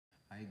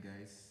Hi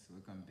guys,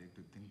 welcome back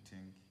to Think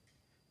Tank.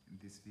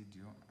 In this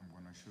video, I'm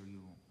gonna show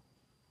you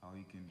how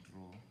you can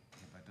draw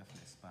a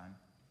butterfly span.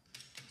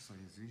 So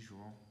as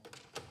usual,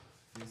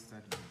 first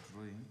start with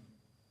drawing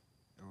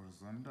a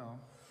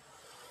horizontal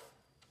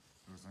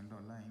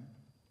line,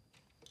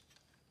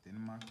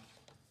 then mark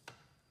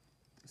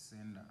the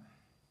center,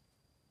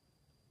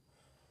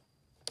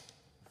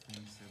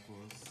 find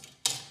circles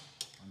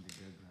on the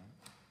diagram.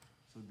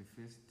 So the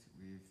first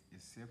we have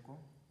a circle,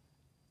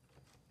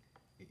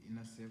 an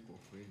inner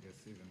circle of radius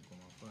 7,5,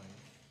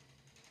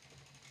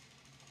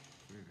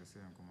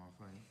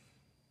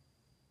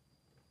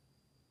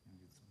 and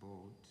it's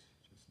bold,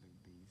 just like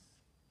this.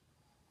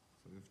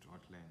 So we have to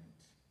outline it.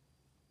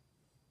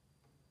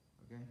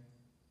 Okay?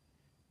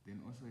 Then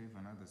also we have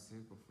another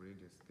circle of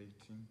radius 13,5,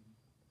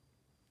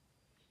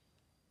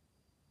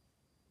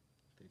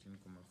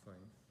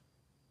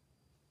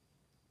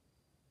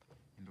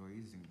 and we're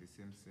using the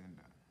same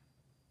center.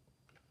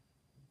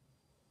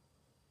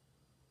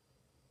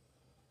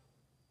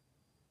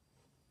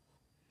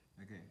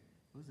 Okay,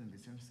 using the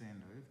same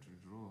center, we have to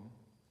draw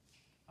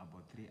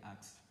about 3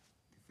 arcs.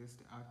 The first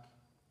arc,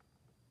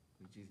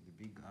 which is the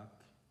big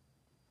arc,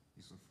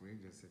 is of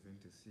radius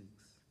 76.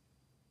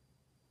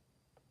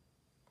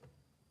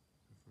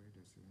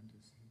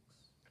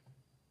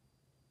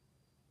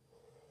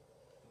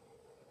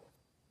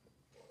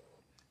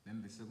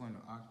 Then the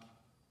second arc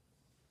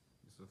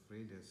is of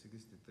radius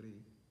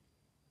 63.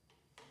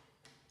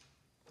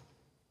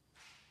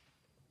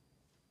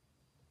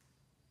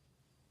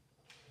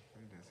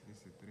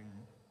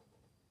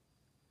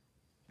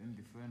 Then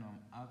the final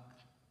arc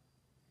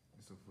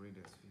is of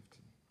radius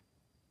 50.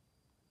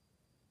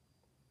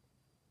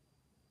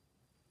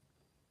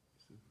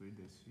 So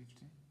radius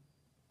 50.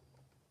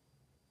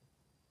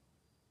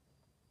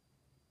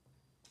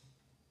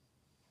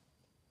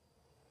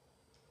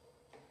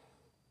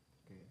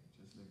 Okay,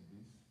 just like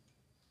this.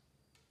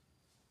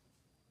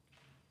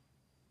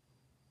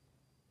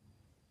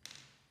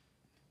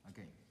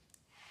 Okay,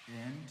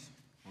 and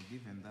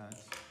given that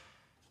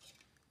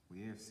we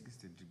have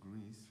 60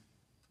 degrees,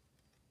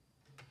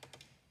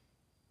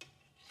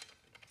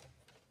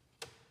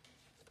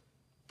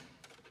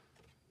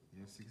 we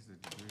have a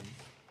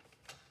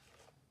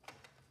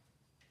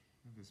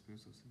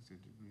space of 60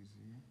 degrees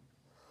here.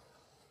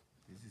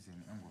 This is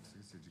an angle of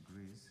 60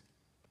 degrees.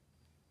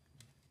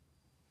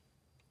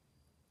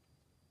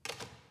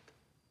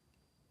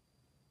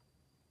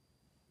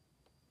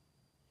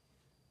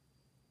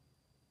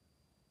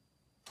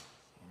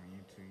 From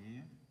here to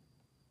here.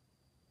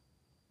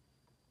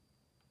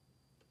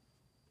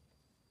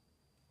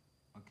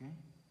 Okay.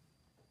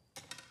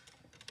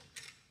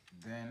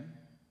 Then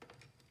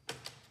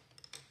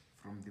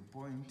from the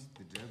point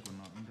the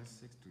diagonal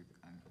intersects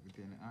with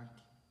an arc,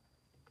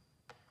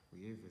 we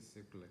have a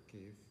circular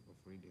curve of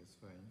radius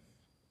 5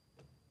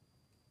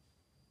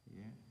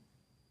 here.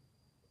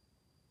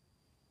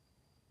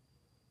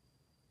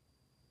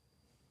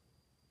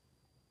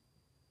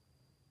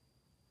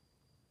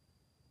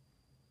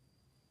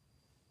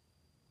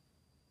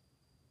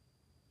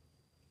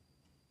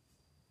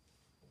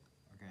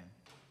 Okay,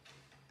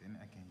 then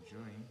I can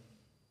join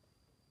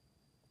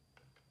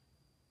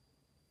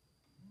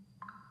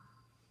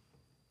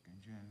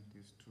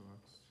these two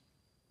arcs.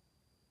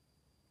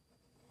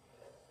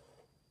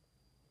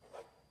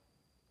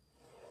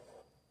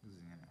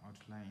 Using an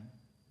outline.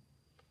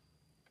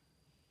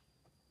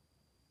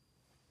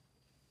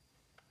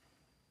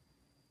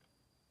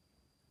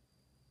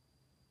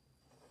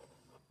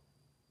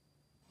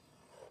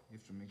 You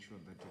have to make sure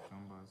that your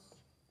canvas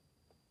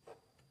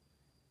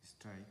is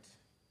tight.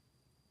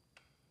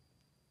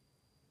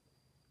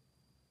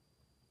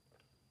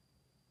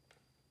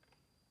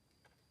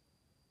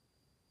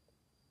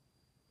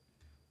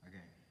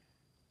 Okay.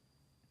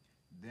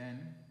 Then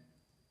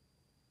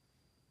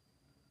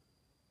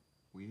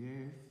we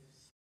have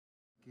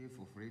curve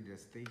of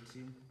radius 30.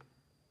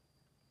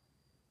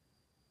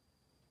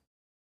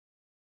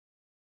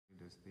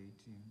 Radius 13.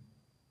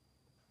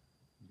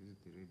 This is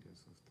the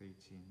radius of 13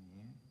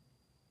 here.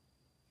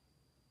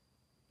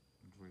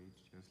 Draw it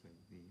just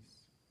like this.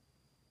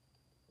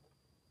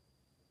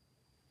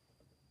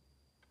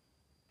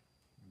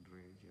 Draw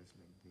it just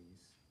like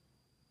this.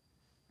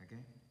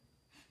 Okay?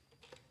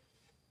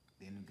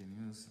 Then you can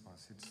use our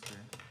set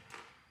square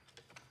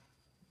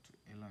to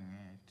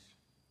elongate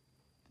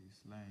this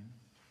line,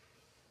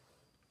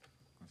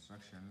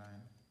 construction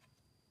line.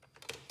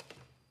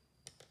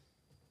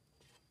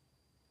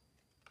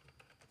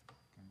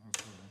 You can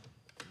also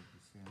do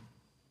the same.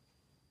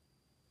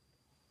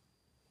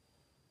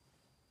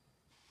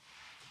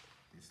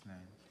 This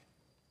line.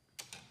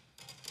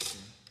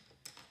 Okay.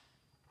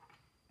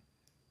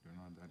 You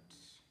know that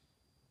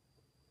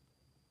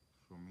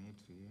from here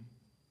to here,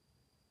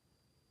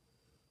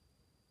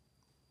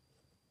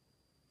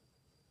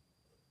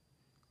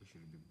 it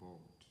should be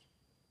bold.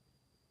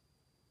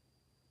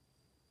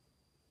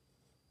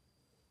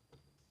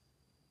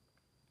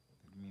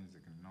 That means I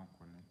can now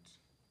connect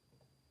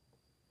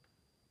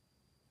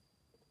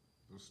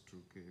those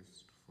two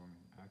curves to form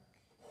an arc.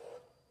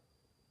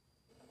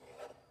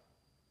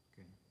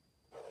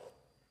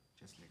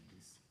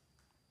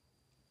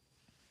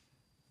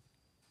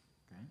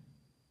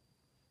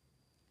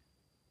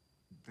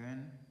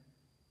 Then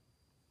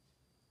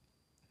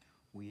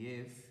we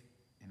have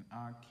an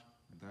arc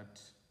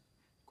that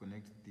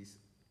connects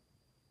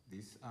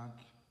this arc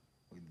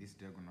with this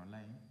diagonal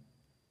line,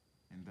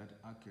 and that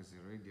arc has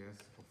a radius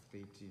of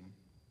 13.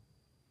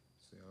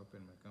 So I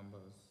open my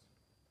canvas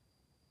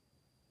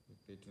with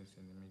 13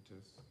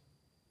 centimeters.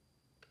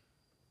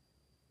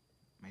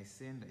 My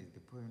center is the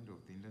point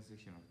of the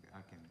intersection of the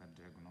arc and that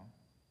diagonal.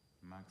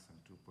 Mark some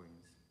 2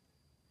 points.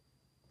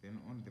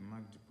 Then on the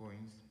marked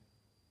points,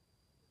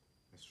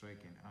 I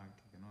strike an arc.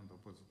 Then on the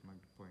opposite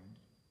marked point,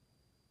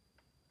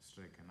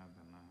 strike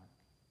another arc.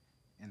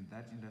 And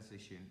that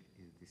intersection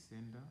is the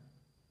center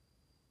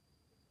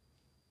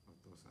of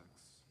those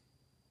arcs.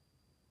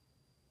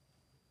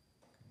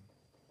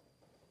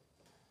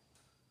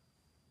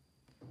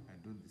 Okay. I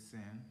do the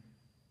same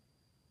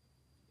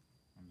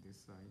on this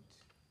side.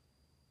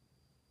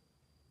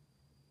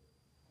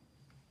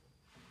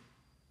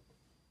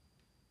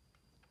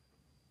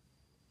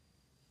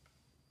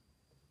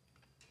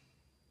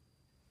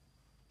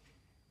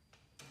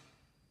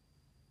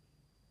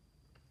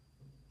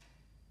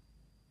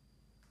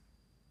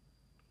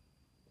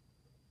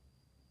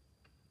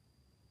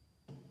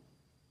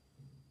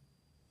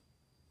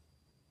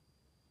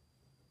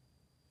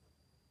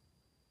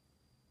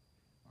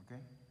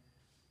 Okay,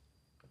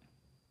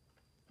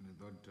 and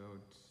without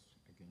doubt,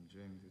 I can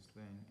join this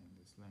line and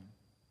this line.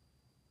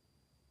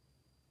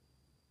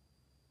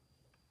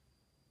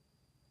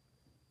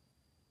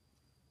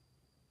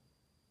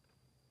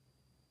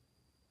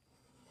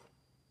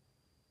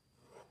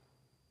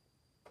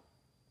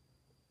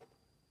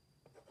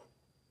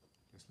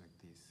 Just like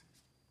this.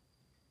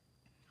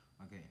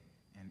 Okay,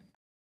 and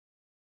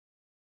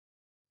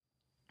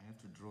I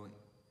have to draw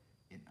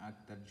an arc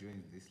that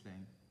joins this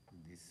line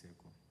with this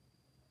circle.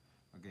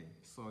 Okay,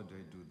 so how do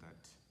I do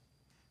that?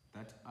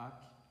 That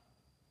arc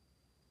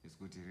has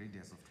got a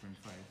radius of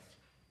 25.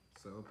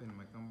 So I open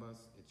my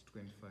canvas at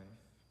 25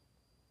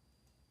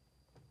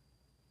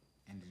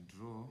 and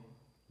draw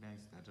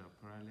lines that are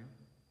parallel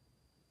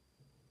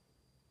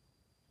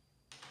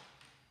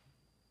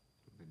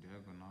to the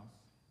diagonals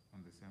on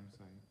the same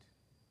side.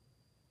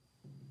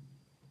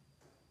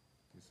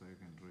 This way you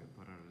can draw a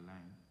parallel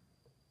line.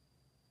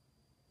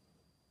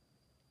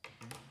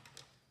 Okay.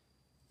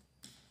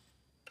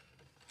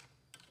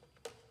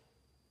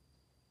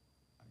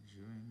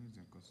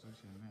 Using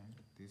construction line,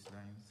 these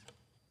lines.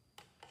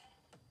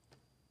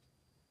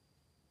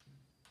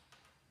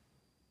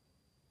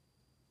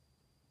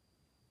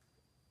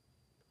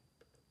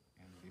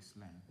 And this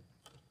line.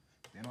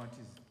 Then what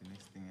is the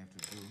next thing I have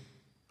to do?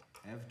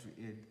 I have to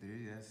add the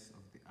radius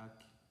of the arc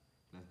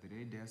plus the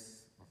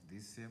radius of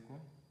this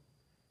circle.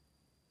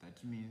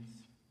 That means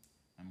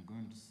I'm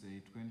going to say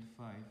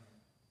 25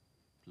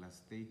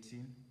 plus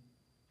 13,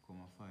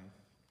 5.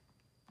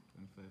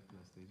 25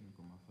 plus 13,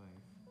 5.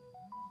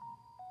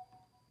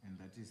 And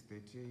that is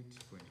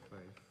 38.5.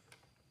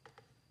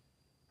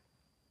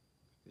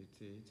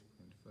 38.5.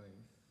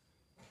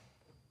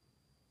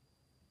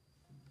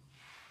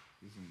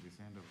 Using the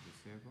center of the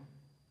circle,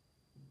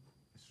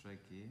 I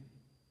strike here.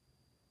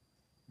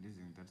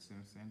 Using that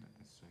same center,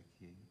 I strike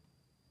here.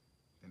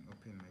 Then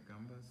open my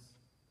canvas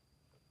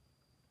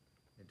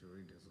at a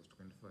radius of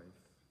 25.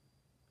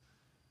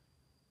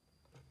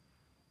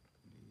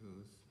 And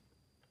use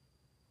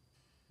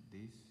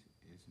this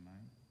is my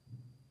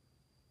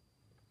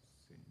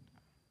center.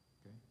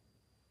 Okay.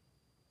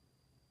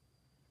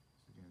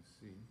 As you can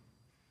see,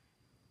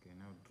 I can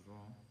now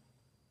draw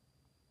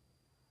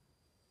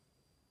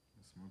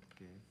a smooth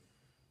curve.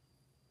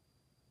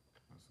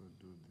 Also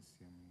do the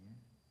same here.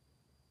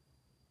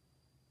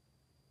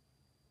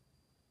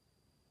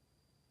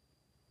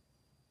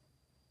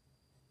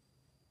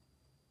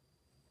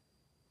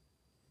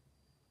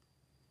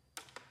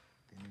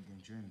 Then you can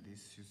join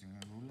this using a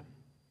ruler.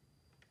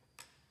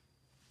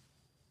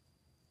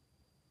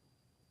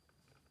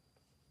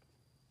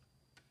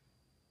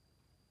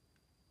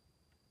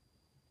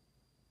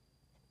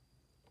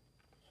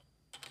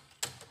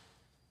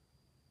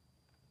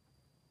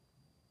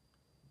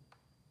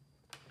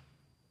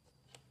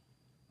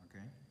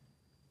 Okay.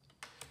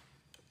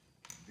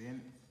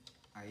 Then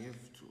I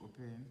have to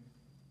open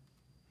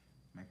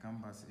my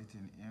canvas at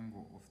an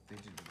angle of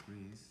 30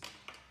 degrees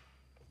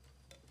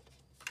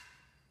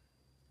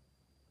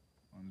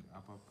on the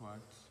upper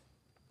part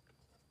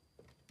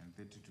and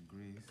 30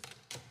 degrees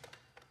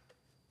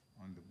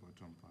on the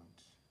bottom part.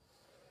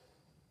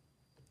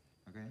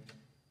 Okay.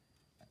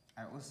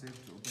 I also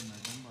have to open my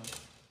canvas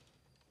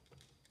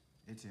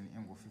at an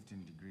angle of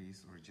 15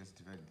 degrees, or just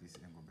divide this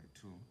angle by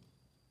 2.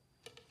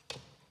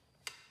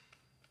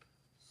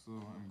 So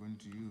I'm going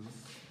to use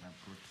my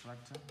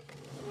protractor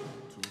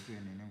to open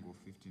an angle of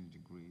 15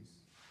 degrees.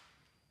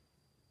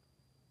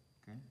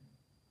 Okay.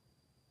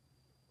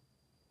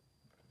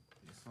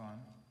 This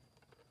one.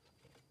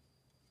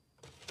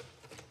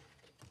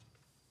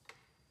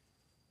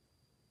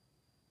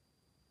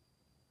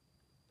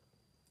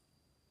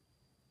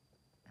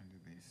 And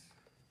this.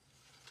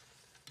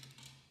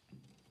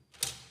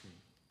 Okay.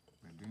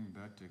 By doing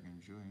that, I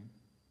can join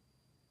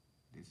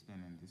this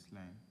line and this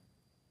line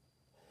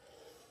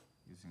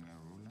using a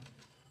ruler.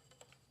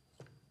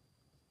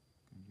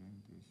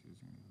 Conjoin this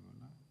using a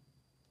ruler.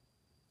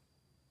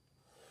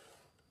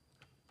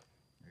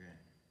 Okay.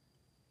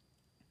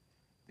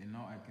 Then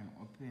now I can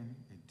open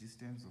a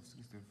distance of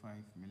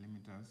 65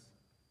 millimeters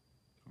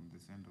from the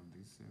center of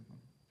this circle.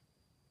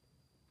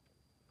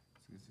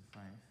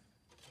 65.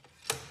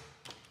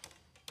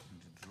 And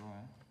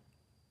draw.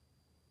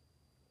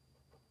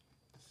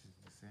 This is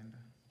the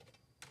center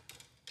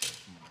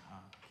of my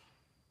arc.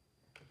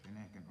 Then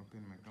I can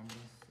open my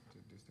canvas at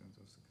a distance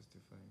of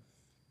 65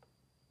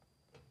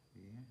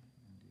 here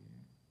and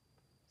here.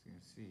 So you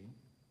can see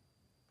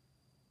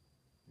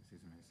this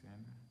is my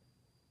center.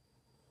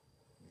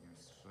 You can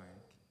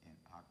strike an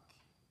arc.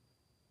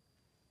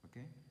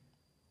 Okay?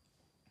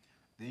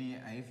 Then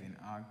here I have an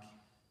arc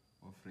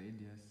of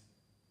radius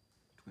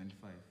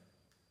 25.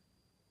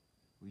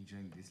 We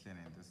join this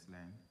line and this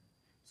line.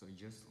 So I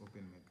just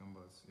open my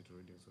canvas at a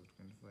radius of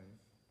 25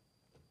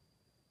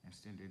 and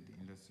stand at the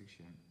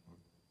intersection of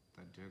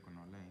that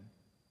diagonal line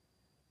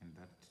and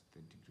that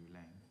the degree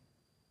line.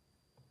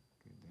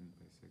 Okay, then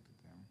bisect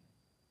them.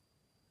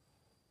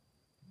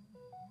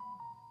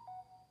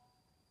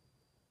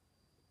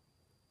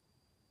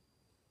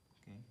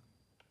 Okay,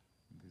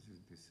 this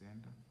is the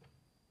center of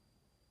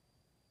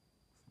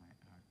my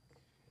arc.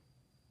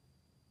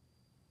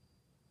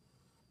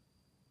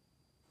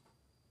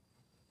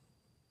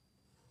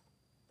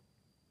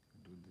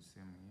 Do the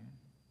same here.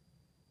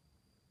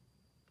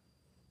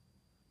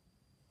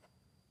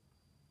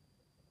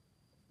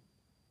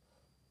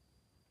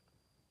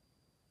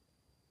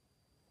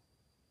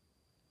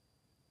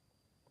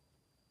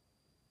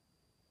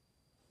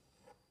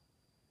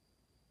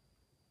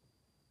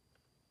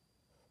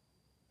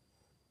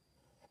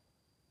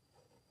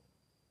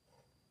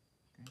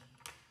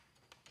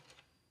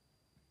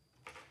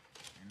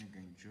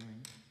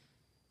 Join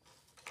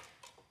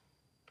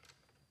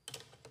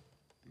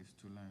these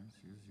two lines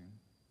using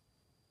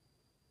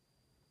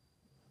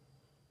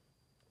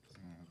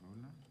a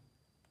ruler.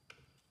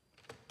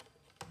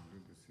 I'll do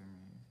the same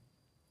here.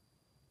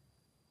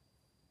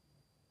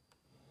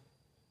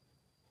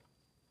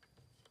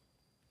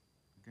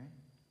 Okay.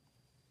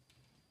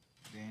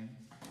 Then,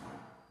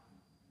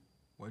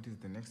 what is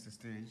the next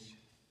stage?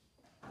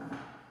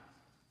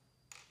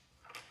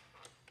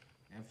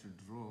 You have to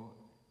draw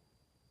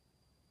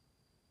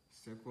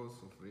circles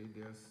of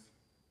radius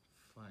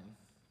 5,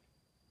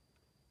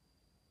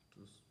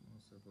 two small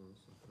circles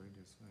of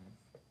radius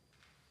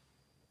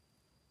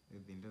 5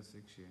 at the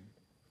intersection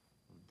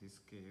of this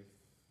curve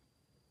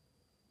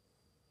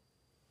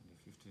and the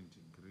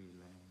 15-degree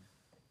line.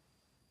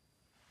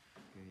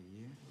 Okay,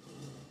 here.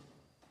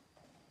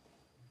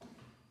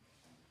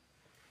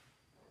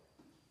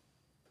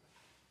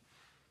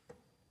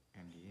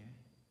 And here.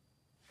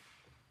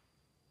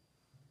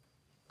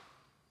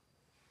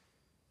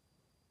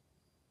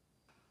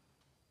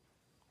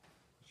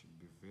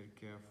 Very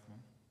careful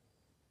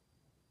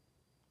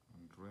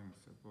on drawing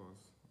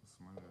circles of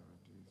smaller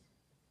radius.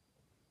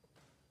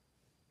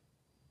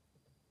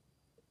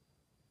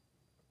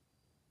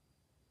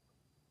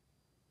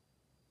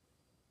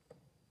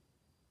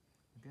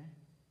 Okay?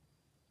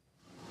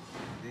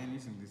 Then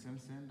using the same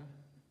center,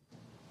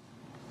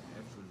 I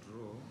have to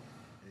draw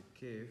a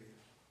curve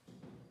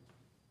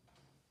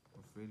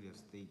of radius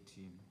 13.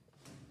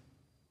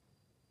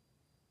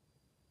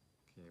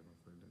 Curve of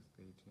radius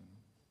 13.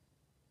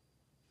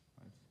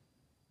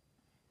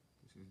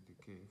 This is the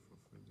curve of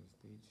radius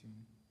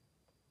 13.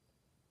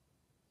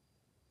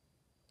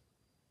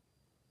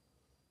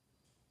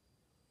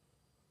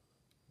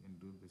 And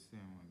do the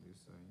same on this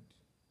side.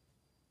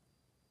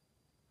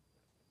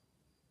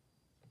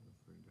 Of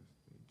radius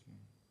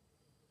 13.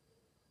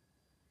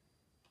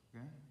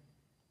 Okay?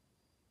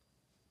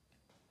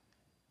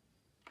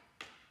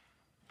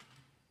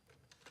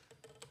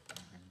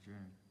 I can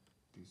join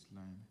this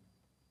line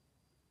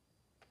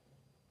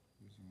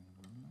using a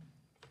ruler.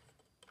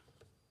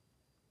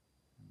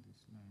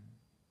 This line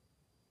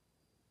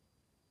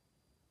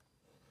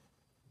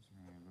using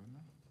a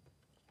ruler.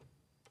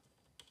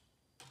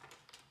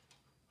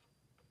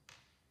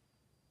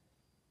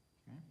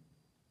 Okay.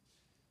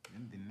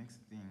 Then the next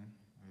thing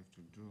I have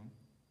to do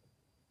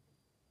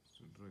is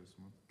to draw a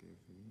smooth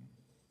curve here.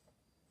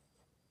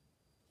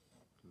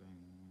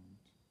 Applying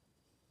it.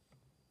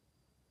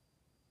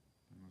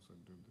 And also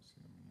do the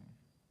same here.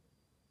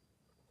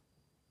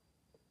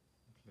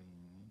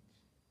 Applying it.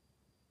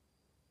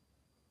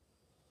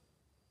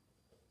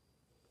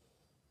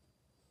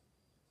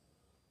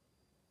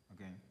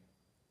 Okay,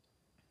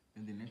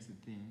 and the next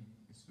thing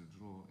is to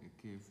draw a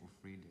curve of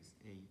radius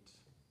 8.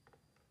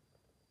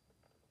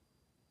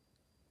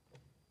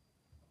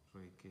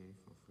 Draw a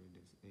curve of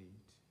radius 8.